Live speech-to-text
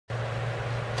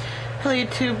Hello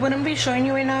YouTube, what I'm going to be showing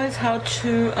you right now is how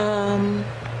to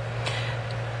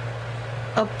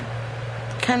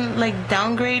kind of like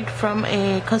downgrade from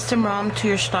a custom ROM to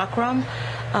your stock ROM.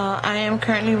 I am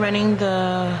currently running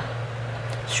the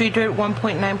Streak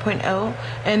 1.9.0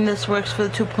 and this works for the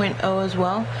 2.0 as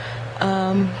well.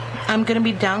 I'm going to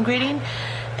be downgrading,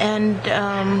 and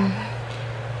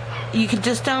you can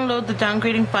just download the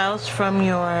downgrading files from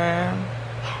your...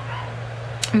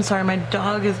 I'm sorry, my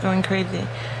dog is going crazy.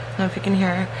 I don't know if you can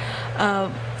hear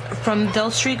her. From Dell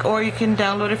Streak, or you can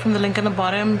download it from the link on the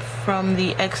bottom from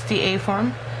the XDA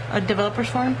form, a developer's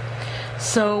form.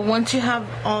 So once you have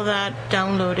all that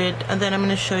downloaded, and then I'm going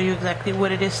to show you exactly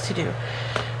what it is to do.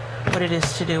 What it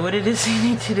is you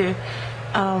need to do.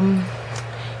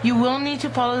 You will need to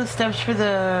follow the steps for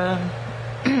the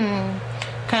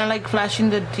kind of like flashing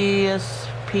the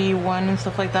DSP1 and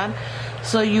stuff like that.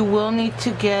 So you will need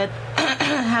to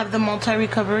have the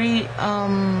multi-recovery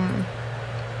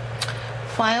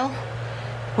file,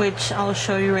 which I'll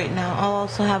show you right now. I'll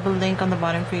also have a link on the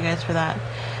bottom for you guys for that.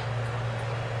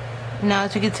 Now,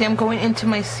 as you can see, I'm going into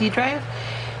my C drive,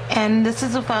 and this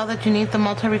is a file that you need, the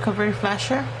multi-recovery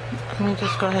flasher. Let me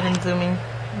just go ahead and zoom in.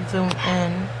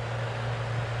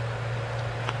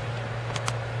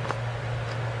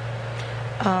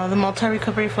 The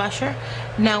multi-recovery flasher.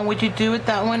 Now, what you do with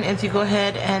that one is you go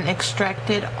ahead and extract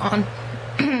it on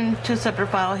to a separate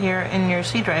file here in your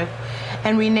C drive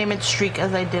and rename it Streak,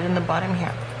 as I did in the bottom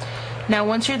here. Now,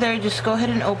 once you're there, just go ahead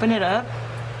and open it up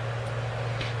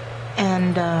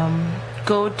and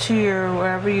go to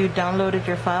wherever you downloaded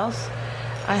your files.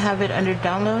 I have it under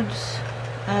downloads.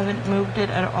 I haven't moved it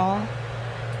at all,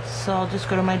 so I'll just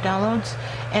go to my downloads,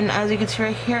 and as you can see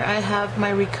right here, I have my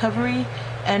recovery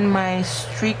and my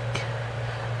Streak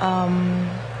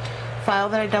file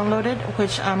that I downloaded,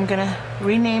 which I'm gonna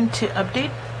rename to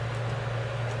update.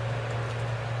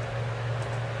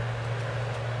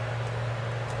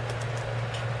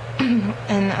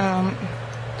 And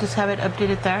just have it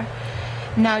updated there.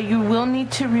 Now you will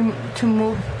need to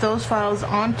move those files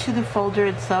onto the folder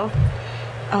itself.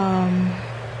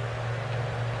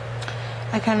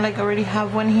 I kind of like already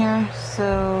have one here,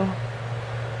 so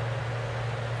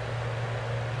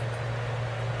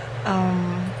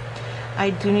I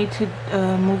do need to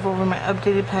move over my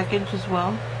updated package as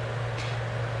well.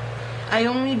 I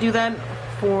only do that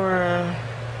for,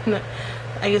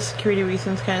 I guess, security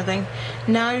reasons kind of thing.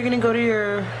 Now you're gonna go to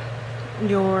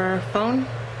your phone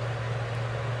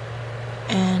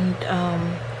and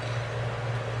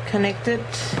connect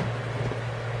it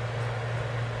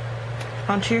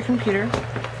onto your computer,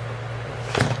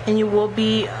 and you will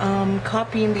be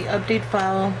copying the update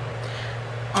file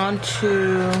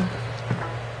onto...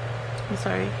 I'm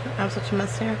sorry, I have such a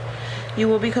mess here. You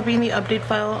will be copying the update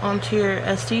file onto your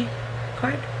SD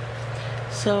card.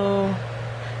 So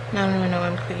now I don't even know why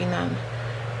I'm clicking that.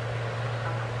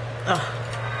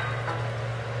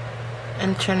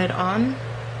 And turn it on.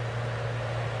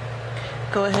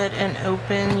 Go ahead and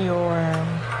open your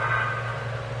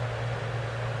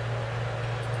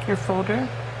folder.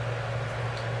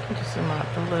 I'll just zoom out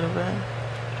a little bit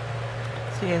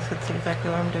so you guys can see exactly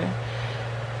what I'm doing.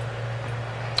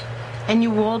 And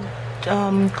you will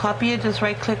copy it. Just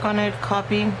right click on it,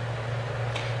 copy,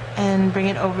 and bring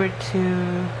it over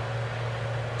to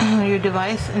your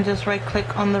device, and just right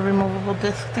click on the removable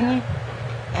disk thingy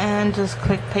and just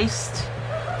click paste.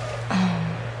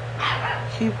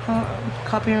 Keep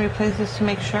copy and replace this to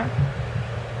make sure,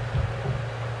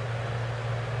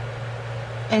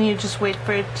 and you just wait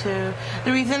for it to...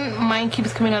 The reason mine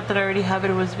keeps coming up that I already have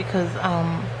it was because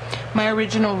my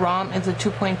original ROM is a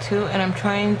 2.2, and I'm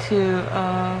trying to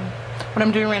what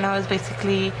I'm doing right now is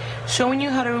basically showing you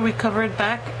how to recover it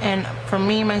back. And for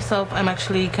me myself, I'm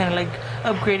actually kind of like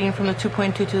upgrading from the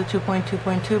 2.2 to the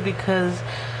 2.2.2 because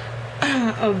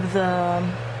of the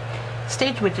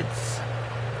stage widgets.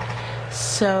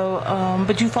 So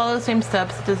but you follow the same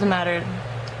steps. It doesn't matter.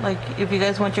 Like, if you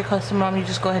guys want your custom ROM, you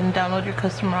just go ahead and download your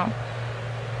custom ROM.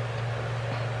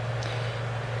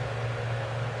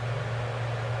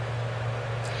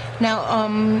 Now,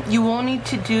 you will need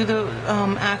to do the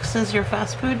access your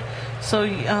Fastboot, so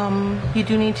you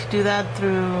do need to do that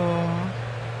through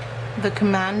the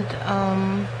command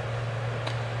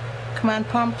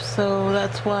prompt. So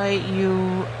that's why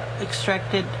you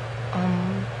extracted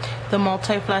the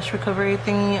multi-flash recovery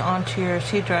thingy onto your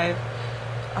C drive,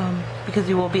 because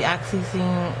you will be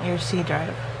accessing your C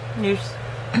drive,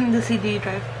 the CD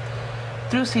drive,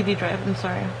 through CD drive. I'm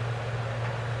sorry.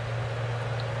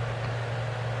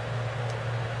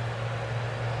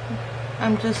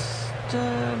 I'm just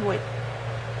wait.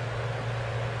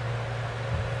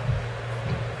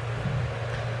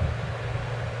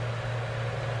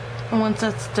 And once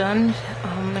that's done,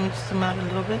 let me just zoom out a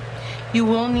little bit. You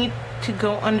will need to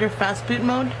go under Fastboot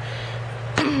mode.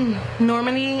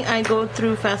 Normally, I go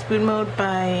through Fastboot mode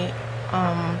by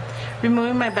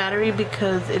removing my battery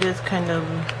because it is kind of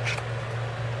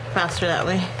faster that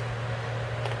way.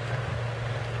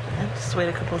 Just wait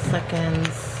a couple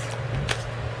seconds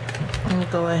and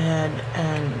go ahead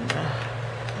and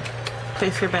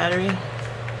place your battery.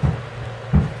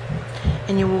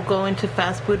 And you will go into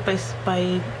Fastboot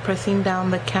by pressing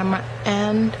down the camera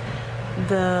and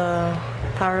the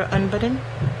power on button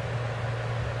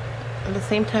at the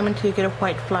same time until you get a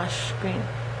white flash screen,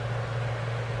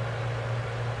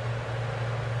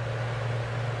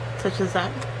 such as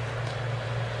that.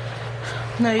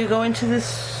 Now you go into this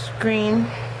screen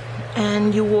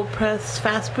and you will press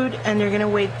Fastboot, and you're going to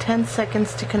wait 10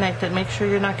 seconds to connect it. Make sure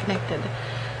you're not connected.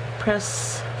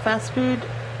 Press Fastboot,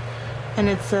 and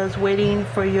it says waiting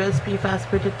for USB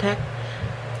Fastboot detect.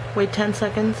 Wait 10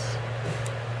 seconds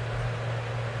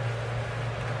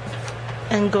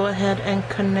and go ahead and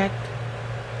connect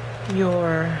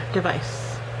your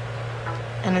device.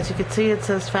 And as you can see, it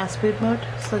says Fastboot mode,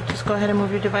 so just go ahead and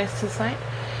move your device to the side.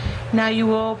 Now you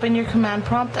will open your command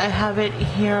prompt. I have it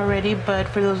here already, but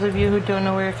for those of you who don't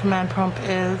know where your command prompt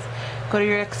is, go to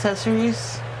your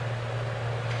accessories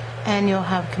and you'll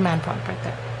have command prompt right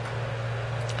there.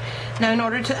 Now in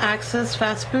order to access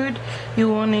Fastboot, you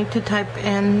will need to type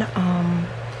in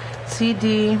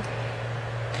CD,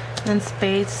 then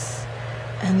space,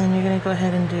 and then you're going to go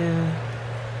ahead and do,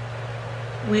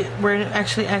 we're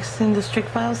actually accessing the Streak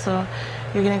file, so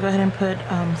you're going to go ahead and put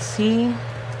C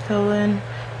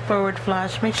forward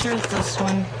flash. Make sure it's this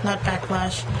one, not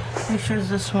backslash. Make sure it's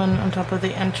this one on top of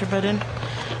the enter button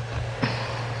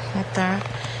right there,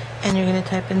 and you're going to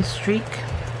type in Streak.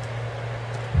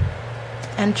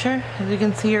 Enter. As you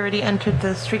can see, you already entered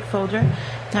the Streak folder.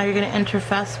 Now you're going to enter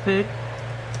Fastboot.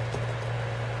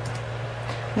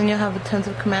 Then you'll have tons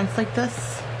of commands like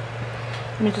this.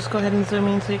 Let me just go ahead and zoom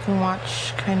in so you can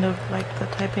watch kind of like the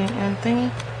typing and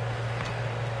thingy.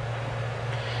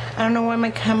 I don't know why my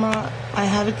camera, I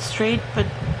have it straight, but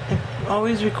it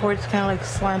always records kind of like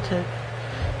slanted.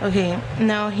 Okay,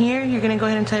 now here you're going to go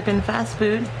ahead and type in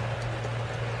Fastboot,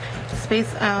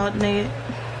 space out,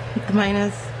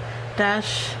 minus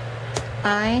dash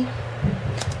I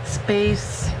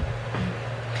space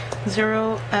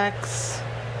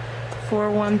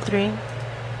 0x413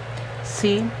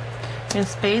 C. You're going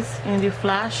to space, you're going to do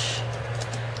flash,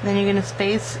 then you're going to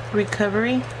space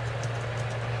recovery,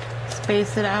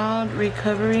 space it out,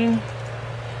 recovery.img,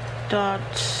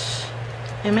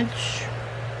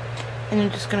 and you're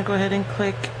just going to go ahead and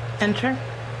click enter.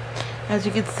 As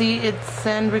you can see, it's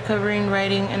send recovery in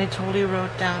writing, and it totally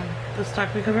wrote down the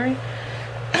stock recovery.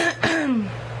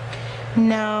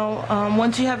 Now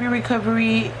once you have your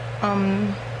recovery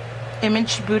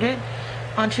image booted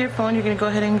onto your phone, you're going to go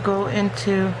ahead and you're going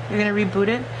to reboot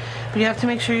it, but you have to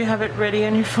make sure you have it ready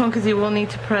on your phone because you will need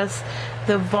to press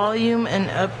the volume and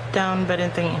up down button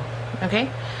thingy.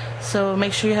 Okay, so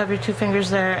make sure you have your two fingers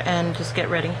there and just get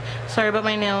ready. Sorry about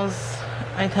my nails.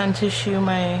 I tend to peel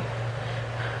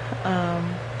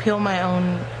my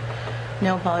own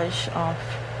nail polish off.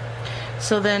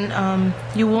 So then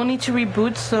you will need to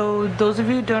reboot. So those of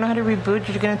you who don't know how to reboot,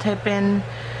 you're going to type in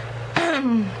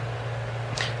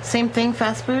same thing,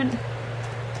 Fastboot,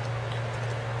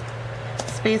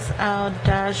 space out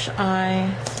dash I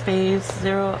space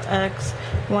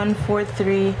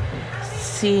 0x143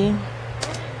 C,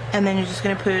 and then you're just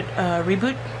going to put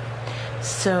reboot.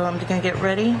 So I'm just going to get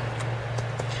ready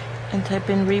and type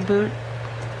in reboot,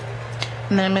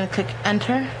 and then I'm going to click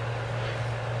enter.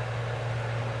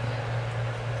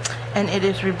 And it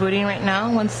is rebooting right now.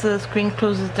 Once the screen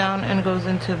closes down and goes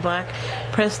into black,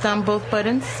 press down both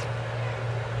buttons.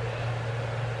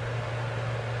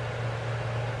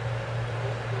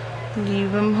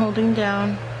 Leave them holding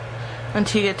down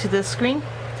until you get to this screen.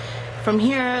 From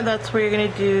here, that's where you're going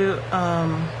to do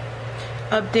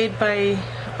update by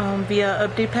via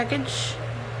update package.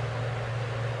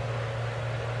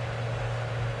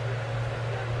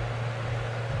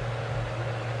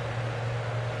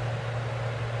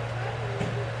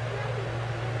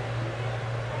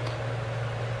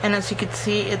 And as you can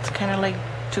see, it's kind of like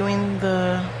doing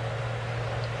the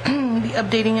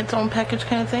updating its own package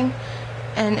kind of thing,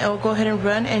 and it'll go ahead and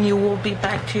run, and you will be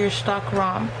back to your stock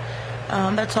ROM.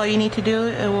 That's all you need to do.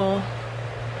 It will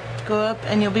go up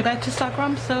and you'll be back to stock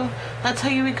ROM. So that's how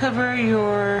you recover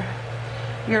your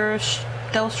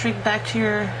Dell Streak back to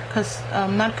your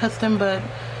not custom, but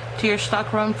to your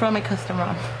stock ROM from a custom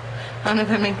ROM. I don't know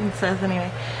if it makes sense. Anyway,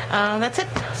 that's it.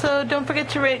 So don't forget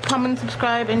to rate, comment,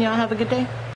 subscribe, and y'all have a good day.